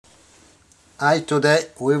Hi, today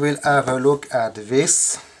we will have a look at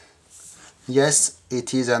this. Yes,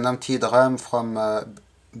 it is an empty drum from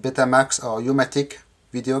Betamax or U-matic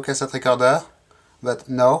video cassette recorder, but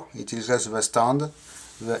no, it is just the stand.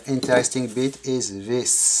 The interesting bit is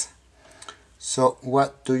this. So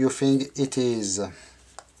what do you think it is?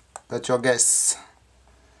 What's your guess?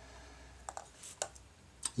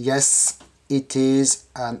 Yes, it is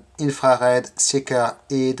an infrared seeker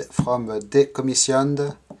head from the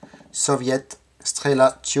decommissioned Soviet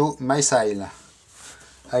Strela-2 missile.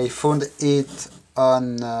 I found it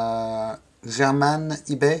on German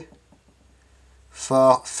eBay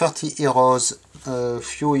for 30 euros a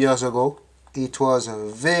few years ago. It was a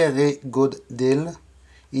very good deal.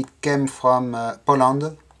 It came from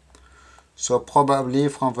Poland, so probably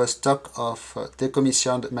from the stock of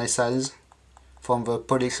decommissioned missiles from the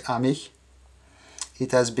Polish army.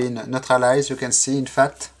 It has been neutralized. You can see, in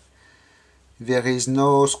fact, there is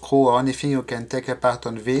no screw or anything you can take apart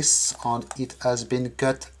on this, and it has been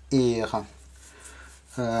cut here.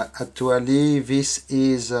 Actually, this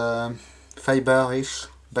is fiber-ish,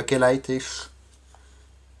 bakelite-ish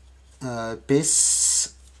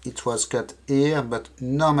piece. It was cut here, but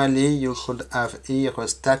normally you should have here a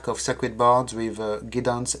stack of circuit boards with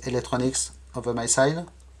guidance electronics of a missile.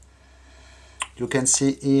 You can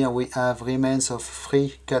see here we have remains of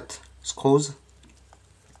 3 cut screws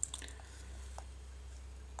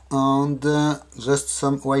and just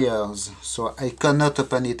some wires. So I cannot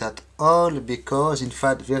open it at all because in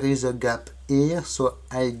fact there is a gap here, so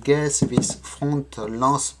I guess this front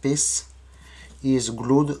lance piece is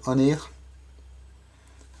glued on here,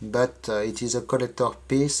 but it is a collector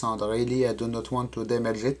piece and really I do not want to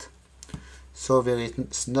damage it, so there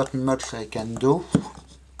is not much I can do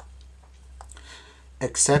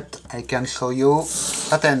except I can show you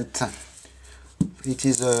patent. It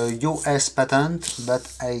is a US patent,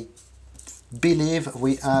 but I believe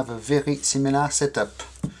we have a very similar setup.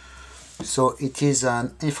 So it is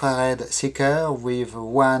an infrared seeker with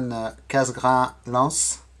one cast grain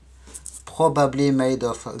lance, probably made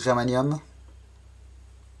of germanium.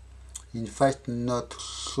 In fact, not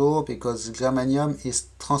sure because germanium is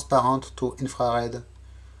transparent to infrared.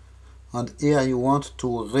 And here you want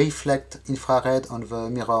to reflect infrared on the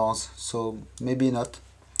mirrors, so maybe not.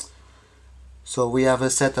 So we have a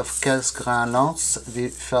set of cast grain lance. The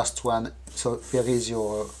first one, so here is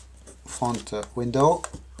your front window.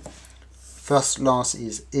 First lance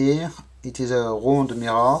is here. It is a round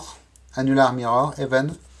mirror, annular mirror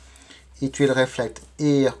even. It will reflect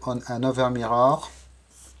here on another mirror,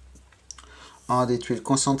 and it will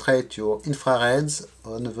concentrate your infrareds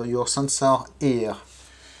on your sensor here.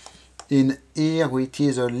 In here it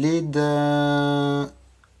is a lead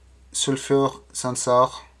sulfur sensor,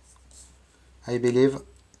 I believe.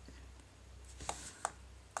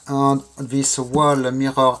 And this wall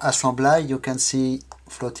mirror assembly you can see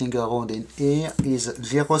floating around in here is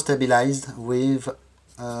gyro stabilized with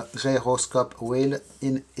a gyroscope wheel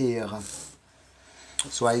in here.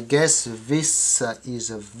 So I guess this is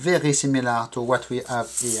very similar to what we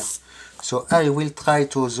have here. So I will try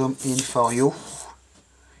to zoom in for you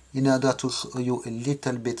in order to show you a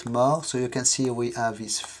little bit more. So you can see we have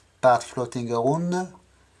this part floating around.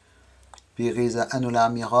 There is an annular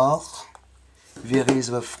mirror. There is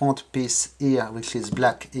the front piece here, which is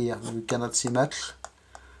black here, we cannot see much,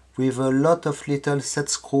 with a lot of little set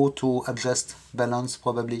screw to adjust balance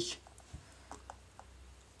probably.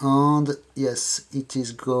 And yes, it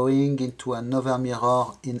is going into another mirror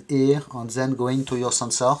in here and then going to your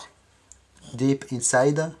sensor deep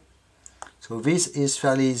inside. So this is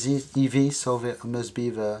fairly easy, so there must be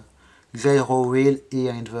the gyro wheel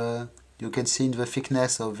here in the, you can see in the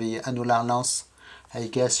thickness of the annular lance. I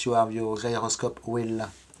guess you have your gyroscope wheel.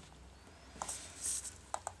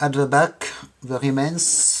 At the back, the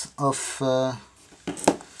remains of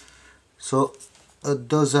so a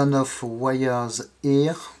dozen of wires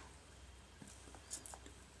here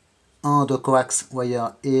and a coax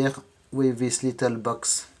wire here with this little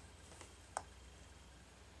box,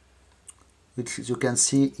 which you can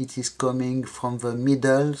see it is coming from the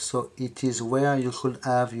middle, so it is where you should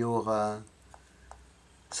have your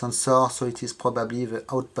sensor, so it is probably the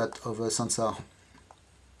output of the sensor.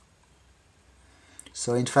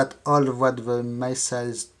 So in fact all what the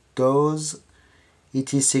missile does,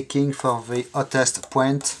 it is seeking for the hottest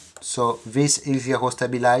point. So this is gyro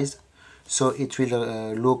stabilized, so it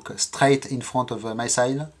will look straight in front of the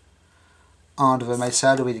missile, and the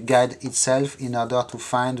missile will guide itself in order to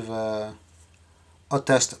find the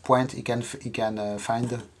hottest point it can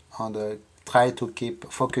find, and try to keep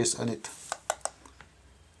focus on it.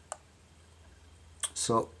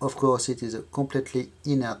 So of course it is a completely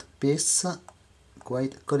inert piece,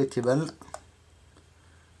 quite collectible,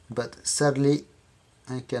 but sadly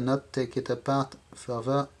I cannot take it apart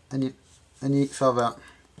further any further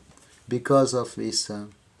because of this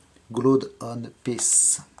glued on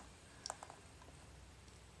piece.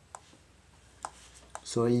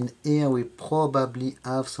 So in here we probably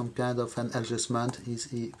have some kind of an adjustment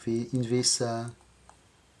in this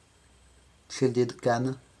shielded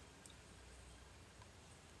can.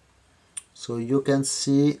 So you can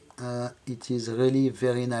see it is really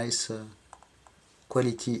very nice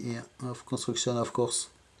quality here of construction, of course.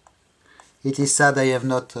 It is sad I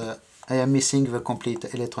am missing the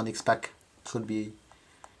complete electronics pack. Should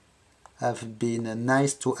have been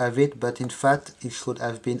nice to have it, but in fact it should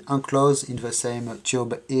have been enclosed in the same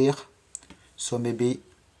tube here. So maybe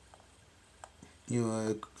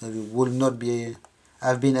you would not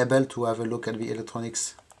have been able to have a look at the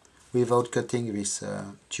electronics without cutting this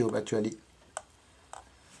tube actually.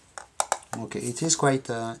 Okay, it is quite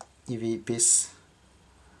a heavy piece.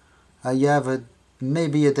 I have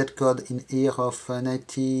maybe a dead code in here of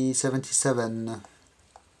 1977,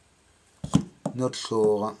 not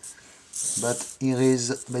sure, but here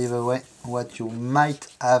is, by the way, what you might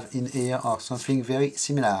have in here or something very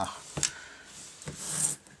similar.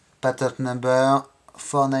 Patent number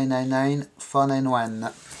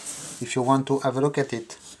 4999491 if you want to have a look at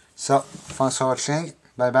it. So, thanks for watching,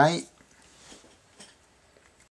 bye bye.